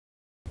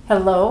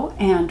Hello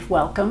and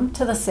welcome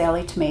to the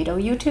Sallie Tomato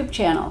YouTube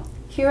channel.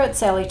 Here at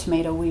Sallie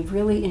Tomato, we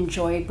really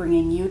enjoy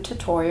bringing you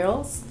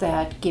tutorials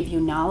that give you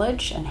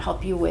knowledge and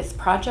help you with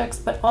projects,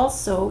 but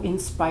also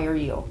inspire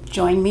you.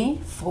 Join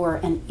me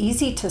for an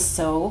easy to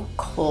sew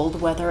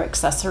cold weather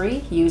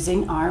accessory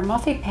using our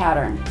Muffy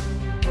pattern.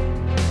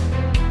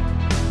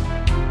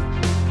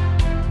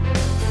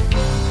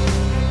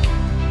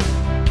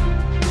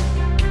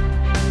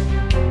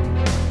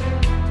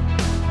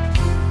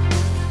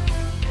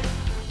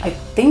 I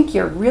think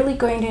you're really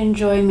going to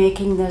enjoy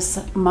making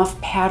this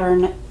muff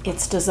pattern.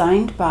 It's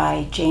designed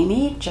by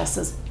Jamie,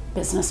 Jess's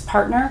business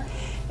partner,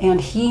 and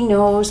he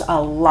knows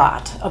a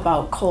lot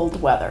about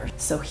cold weather.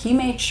 So he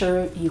made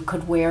sure you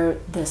could wear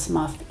this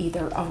muff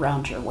either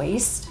around your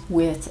waist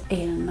with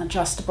an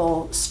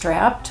adjustable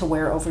strap to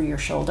wear over your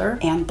shoulder.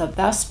 And the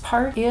best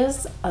part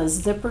is a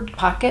zippered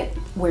pocket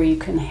where you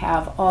can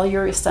have all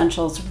your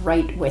essentials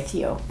right with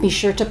you. Be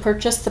sure to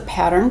purchase the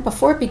pattern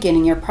before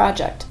beginning your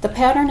project. The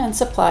pattern and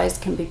supplies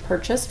can be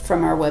purchased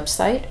from our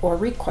website or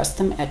request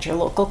them at your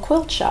local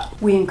quilt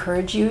shop. We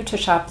encourage you to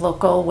shop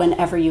local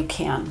whenever you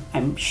can.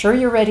 I'm sure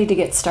you're ready to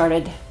get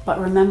started,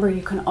 but remember,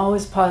 you can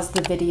always pause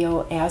the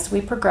video as we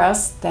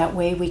progress. That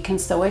way we can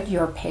sew at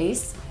your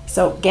pace.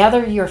 So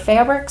gather your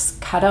fabrics,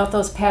 cut out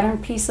those pattern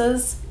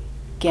pieces,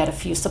 get a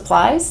few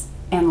supplies,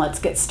 and let's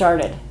get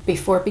started.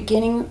 Before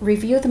beginning,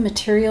 review the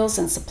materials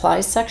and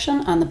supplies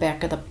section on the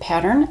back of the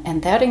pattern,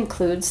 and that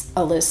includes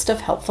a list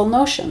of helpful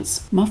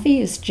notions. Muffy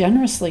is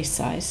generously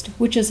sized,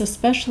 which is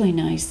especially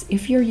nice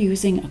if you're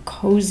using a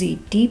cozy,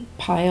 deep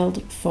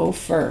piled faux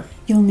fur.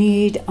 You'll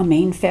need a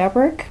main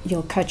fabric.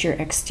 You'll cut your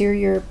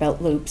exterior,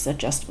 belt loops,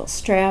 adjustable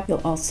strap.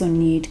 You'll also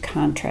need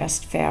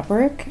contrast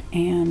fabric,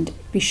 and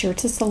be sure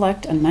to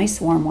select a nice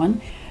warm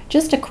one.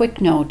 Just a quick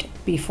note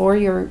before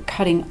you're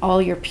cutting all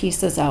your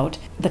pieces out,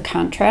 the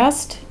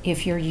contrast,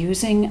 if you're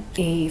using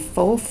a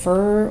faux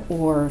fur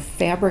or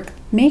fabric,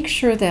 make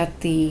sure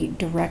that the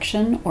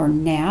direction or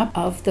nap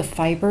of the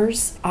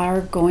fibers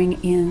are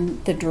going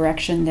in the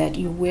direction that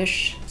you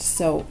wish.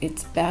 So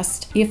it's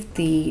best if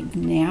the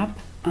nap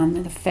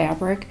on the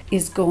fabric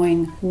is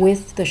going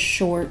with the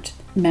short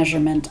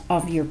measurement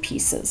of your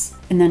pieces.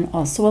 And then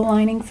also a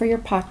lining for your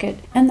pocket,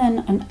 and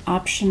then an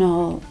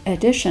optional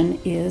addition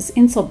is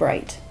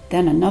Insulbrite.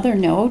 Then another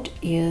note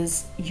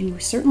is you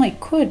certainly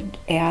could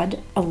add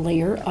a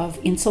layer of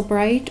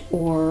Insulbrite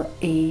or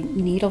a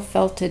needle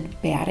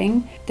felted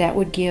batting that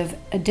would give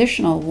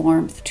additional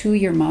warmth to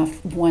your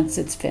muff once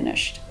it's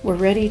finished. We're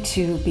ready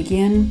to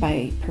begin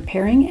by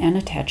preparing and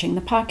attaching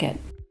the pocket.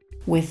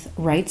 With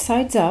right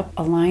sides up,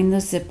 align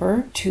the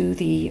zipper to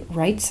the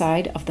right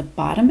side of the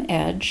bottom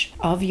edge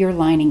of your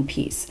lining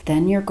piece.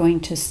 Then you're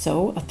going to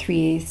sew a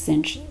 3/8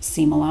 inch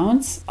seam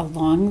allowance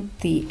along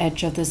the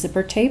edge of the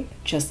zipper tape,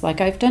 just like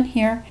I've done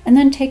here, and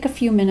then take a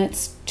few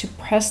minutes to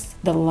press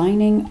the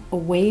lining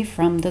away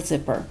from the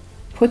zipper.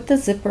 Put the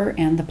zipper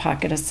and the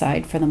pocket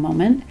aside for the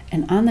moment,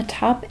 and on the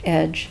top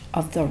edge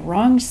of the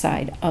wrong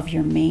side of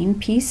your main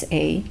piece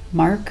A,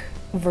 mark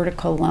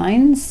vertical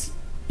lines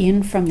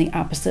in from the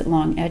opposite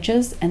long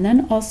edges, and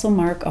then also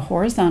mark a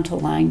horizontal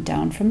line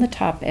down from the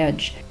top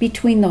edge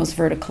between those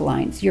vertical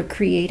lines. You're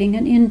creating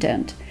an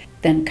indent.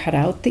 Then cut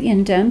out the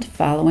indent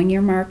following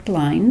your marked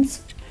lines.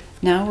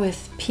 Now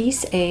with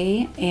piece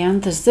A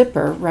and the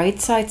zipper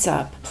right sides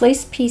up,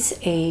 place piece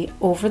A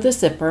over the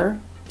zipper,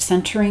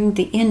 centering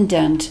the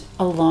indent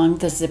along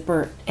the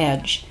zipper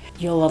edge.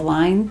 You'll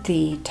align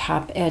the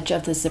top edge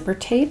of the zipper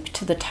tape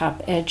to the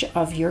top edge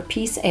of your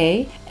piece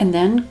A, and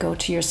then go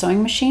to your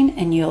sewing machine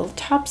and you'll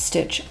top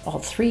stitch all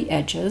three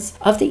edges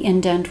of the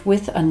indent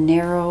with a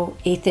narrow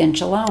 1/8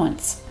 inch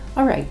allowance.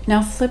 All right,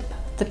 now flip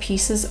the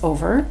pieces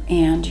over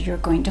and you're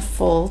going to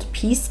fold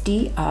piece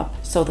D up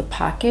so the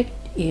pocket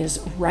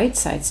is right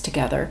sides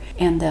together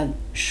and the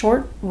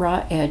short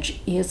raw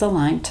edge is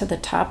aligned to the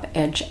top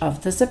edge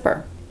of the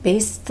zipper.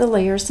 Baste the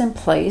layers in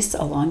place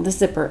along the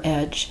zipper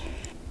edge,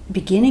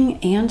 beginning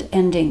and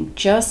ending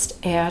just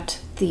at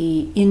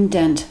the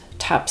indent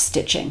top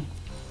stitching.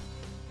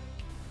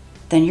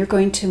 Then you're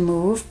going to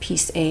move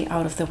piece A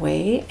out of the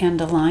way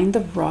and align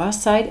the raw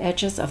side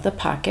edges of the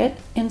pocket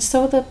and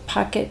sew the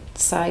pocket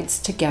sides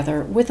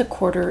together with a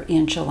 1/4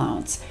 inch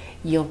allowance.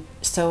 You'll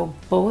sew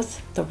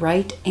both the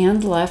right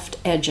and left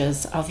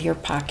edges of your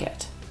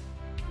pocket.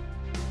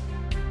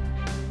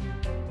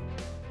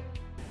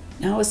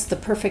 Now is the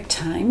perfect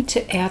time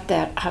to add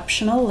that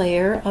optional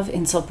layer of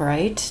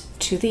Insulbrite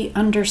to the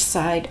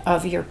underside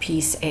of your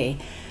piece A.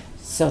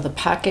 So the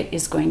pocket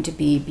is going to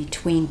be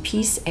between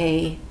piece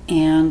A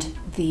and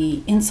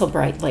the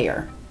Insulbrite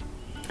layer.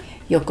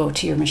 You'll go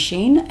to your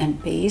machine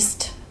and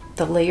baste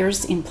the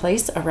layers in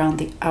place around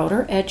the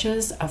outer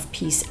edges of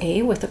piece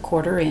A with a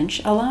 1/4 inch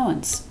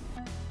allowance.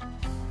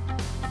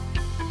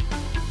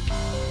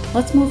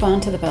 Let's move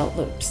on to the belt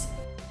loops.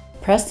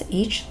 Press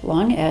each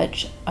long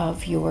edge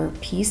of your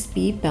piece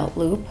B belt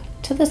loop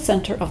to the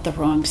center of the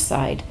wrong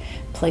side.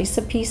 Place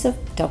a piece of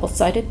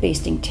double-sided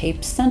basting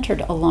tape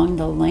centered along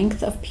the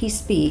length of piece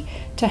B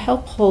to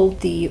help hold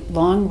the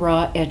long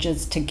raw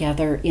edges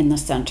together in the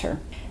center.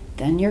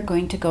 Then you're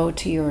going to go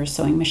to your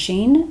sewing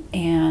machine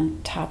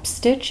and top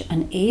stitch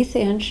an 1/8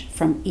 inch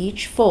from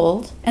each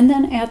fold. And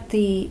then at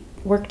the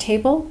work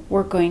table,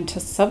 we're going to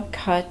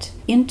subcut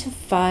into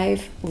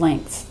 5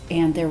 lengths,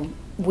 and there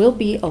will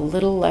be a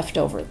little left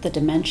over. The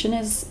dimension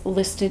is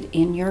listed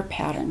in your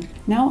pattern.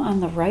 Now on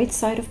the right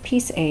side of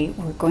piece A,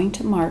 we're going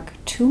to mark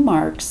 2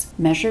 marks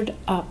measured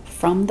up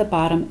from the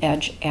bottom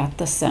edge at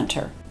the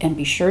center. And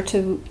be sure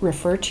to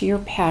refer to your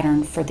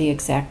pattern for the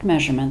exact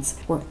measurements.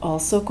 We're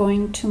also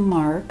going to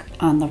mark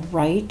on the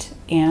right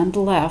and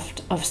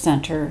left of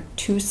center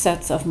 2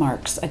 sets of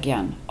marks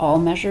again, all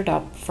measured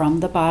up from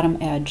the bottom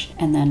edge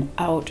and then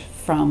out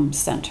from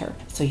center.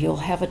 So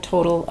you'll have a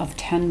total of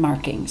 10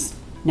 markings.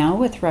 Now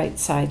with right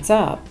sides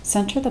up,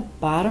 center the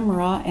bottom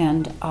raw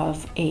end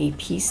of a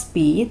piece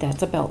B,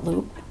 that's a belt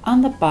loop,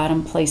 on the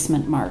bottom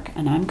placement mark,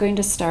 and I'm going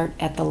to start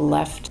at the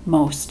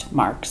leftmost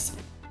marks.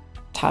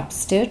 Top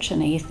stitch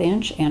an 1/8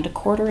 inch and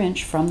 1/4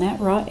 inch from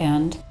that raw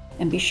end,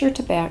 and be sure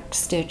to back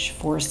stitch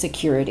for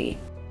security.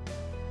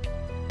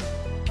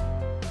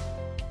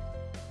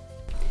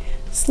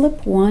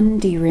 Slip 1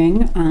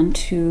 D-ring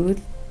onto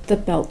the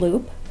belt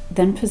loop.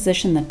 Then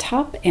position the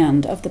top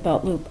end of the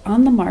belt loop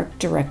on the mark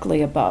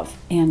directly above,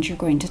 and you're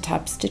going to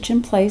top stitch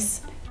in place.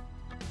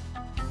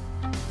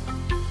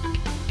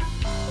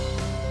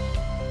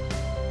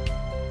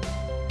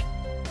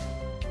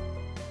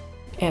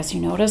 As you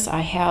notice,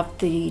 I have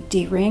the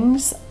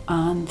D-rings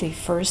on the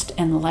first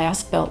and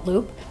last belt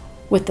loop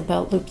with the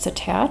belt loops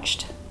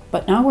attached,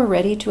 but now we're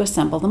ready to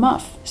assemble the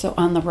muff. So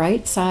on the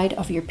right side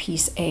of your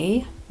piece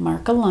A,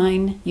 mark a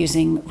line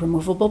using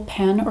removable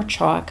pen or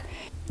chalk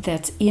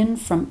that's in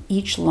from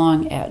each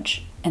long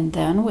edge, and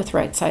then with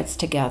right sides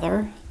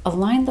together,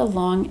 align the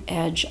long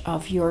edge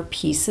of your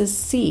pieces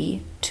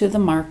C to the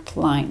marked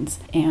lines.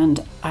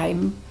 And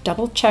I'm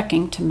double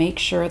checking to make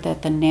sure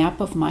that the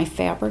nap of my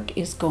fabric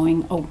is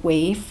going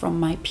away from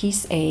my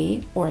piece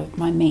A or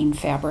my main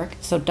fabric,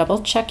 so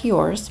double check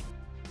yours.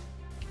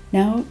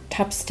 Now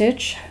top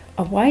stitch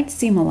a wide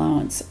seam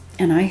allowance,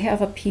 and I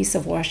have a piece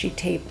of washi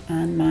tape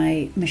on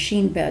my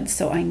machine bed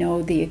so I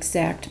know the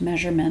exact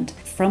measurement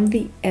from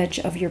the edge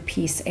of your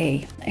piece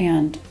A,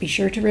 and be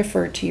sure to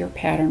refer to your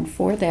pattern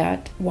for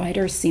that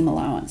wider seam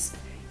allowance.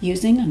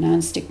 Using a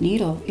nonstick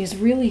needle is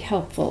really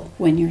helpful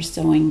when you're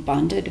sewing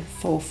bonded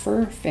faux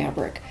fur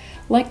fabric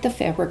like the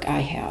fabric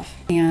I have,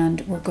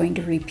 and we're going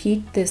to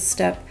repeat this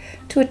step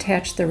to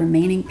attach the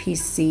remaining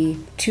piece C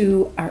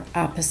to our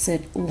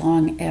opposite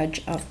long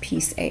edge of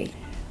piece A.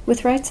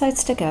 With right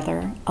sides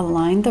together,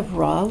 align the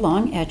raw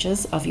long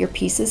edges of your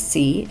pieces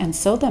C and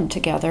sew them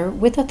together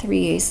with a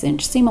 3/8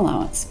 inch seam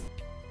allowance.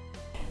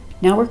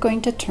 Now we're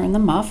going to turn the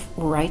muff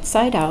right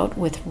side out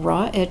with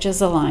raw edges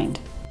aligned.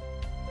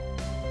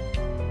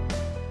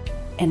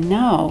 And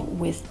now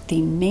with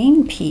the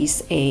main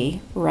piece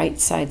A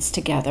right sides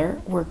together,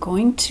 we're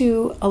going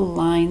to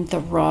align the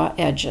raw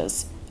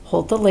edges.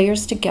 Hold the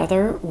layers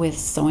together with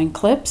sewing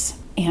clips,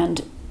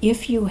 and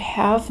if you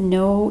have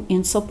no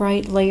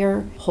Insulbrite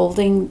layer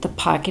holding the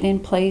pocket in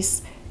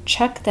place,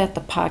 check that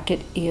the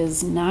pocket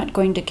is not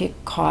going to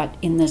get caught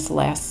in this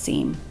last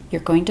seam.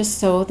 You're going to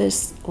sew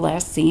this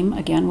last seam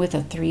again with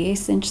a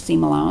 3/8 inch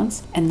seam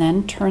allowance, and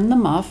then turn the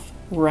muff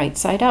right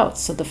side out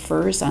so the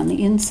fur is on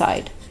the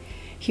inside.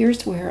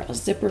 Here's where a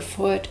zipper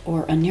foot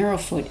or a narrow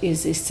foot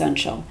is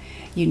essential.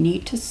 You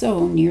need to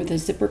sew near the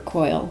zipper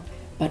coil,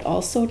 but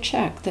also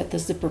check that the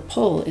zipper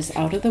pull is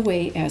out of the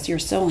way as you're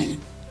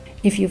sewing.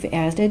 If you've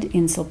added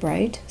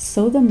Insulbrite,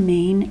 sew the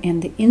main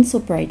and the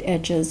Insulbrite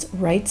edges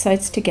right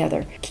sides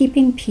together,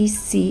 keeping piece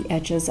C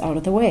edges out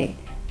of the way.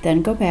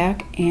 Then go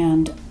back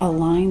and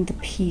align the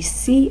piece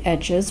C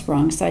edges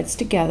wrong sides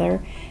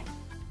together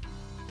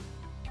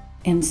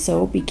and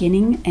sew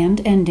beginning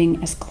and ending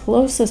as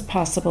close as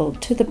possible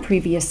to the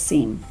previous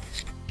seam.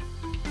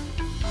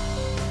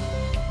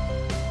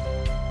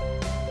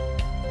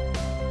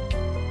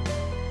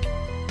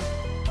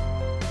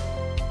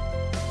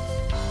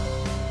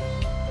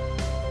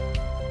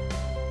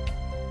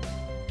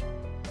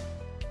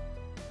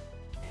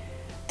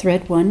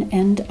 Thread one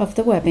end of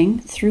the webbing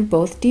through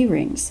both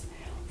D-rings.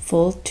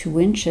 Fold 2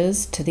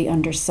 inches to the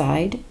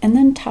underside and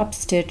then top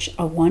stitch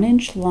a 1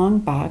 inch long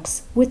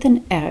box with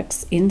an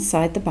X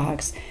inside the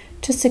box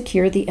to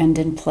secure the end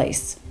in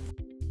place.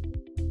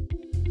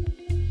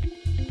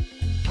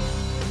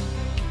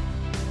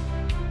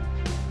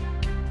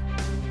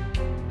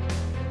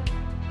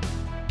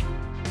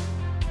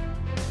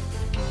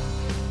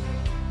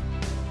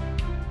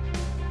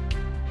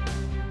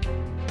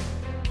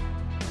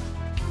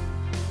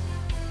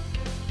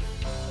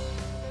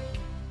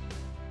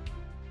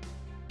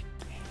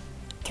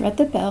 Thread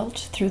the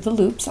belt through the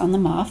loops on the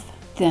muff,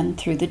 then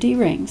through the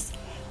D-rings.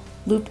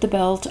 Loop the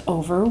belt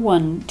over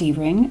one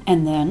D-ring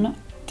and then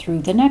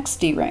through the next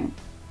D-ring.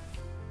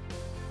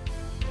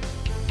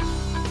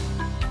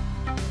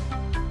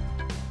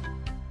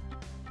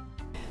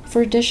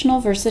 For additional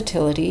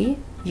versatility,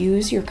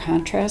 use your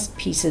contrast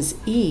pieces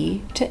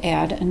E to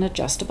add an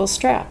adjustable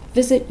strap.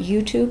 Visit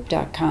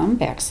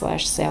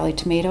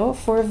youtube.com/SallieTomato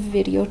for a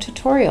video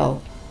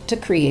tutorial to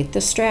create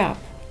the strap.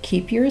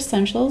 Keep your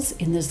essentials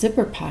in the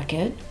zipper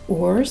pocket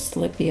or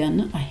slip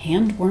in a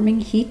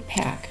hand-warming heat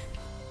pack.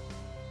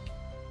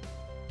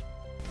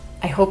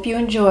 I hope you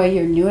enjoy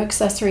your new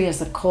accessory as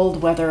the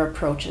cold weather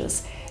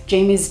approaches.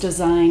 Jamie's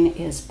design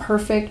is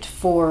perfect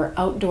for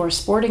outdoor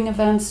sporting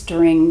events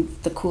during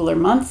the cooler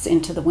months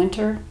into the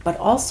winter, but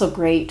also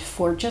great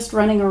for just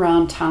running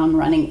around town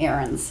running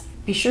errands.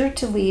 Be sure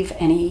to leave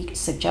any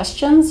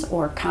suggestions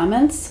or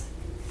comments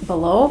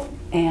below,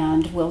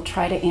 and we'll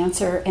try to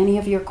answer any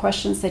of your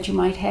questions that you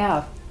might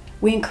have.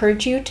 We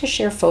encourage you to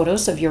share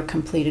photos of your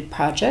completed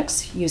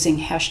projects using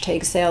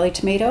hashtag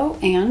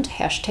SallieTomato and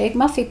hashtag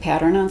Muffy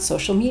Pattern on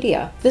social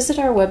media. Visit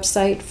our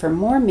website for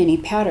more mini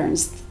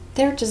patterns.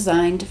 They're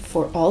designed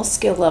for all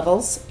skill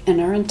levels and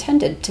are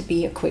intended to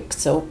be a quick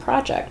sew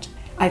project.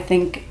 I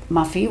think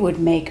Muffy would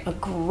make a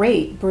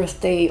great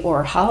birthday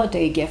or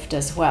holiday gift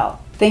as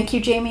well. Thank you,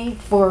 Jamie,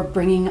 for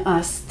bringing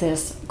us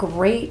this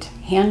great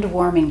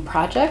hand-warming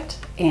project,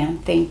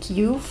 and thank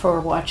you for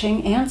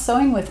watching and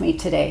sewing with me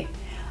today.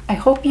 I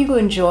hope you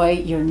enjoy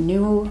your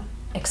new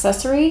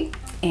accessory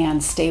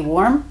and stay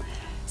warm.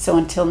 So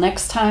until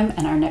next time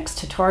and our next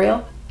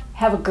tutorial,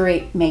 have a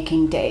great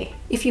making day.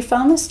 If you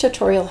found this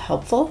tutorial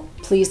helpful,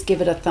 please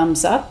give it a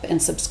thumbs up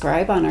and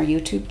subscribe on our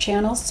YouTube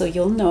channel so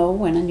you'll know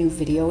when a new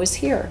video is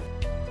here.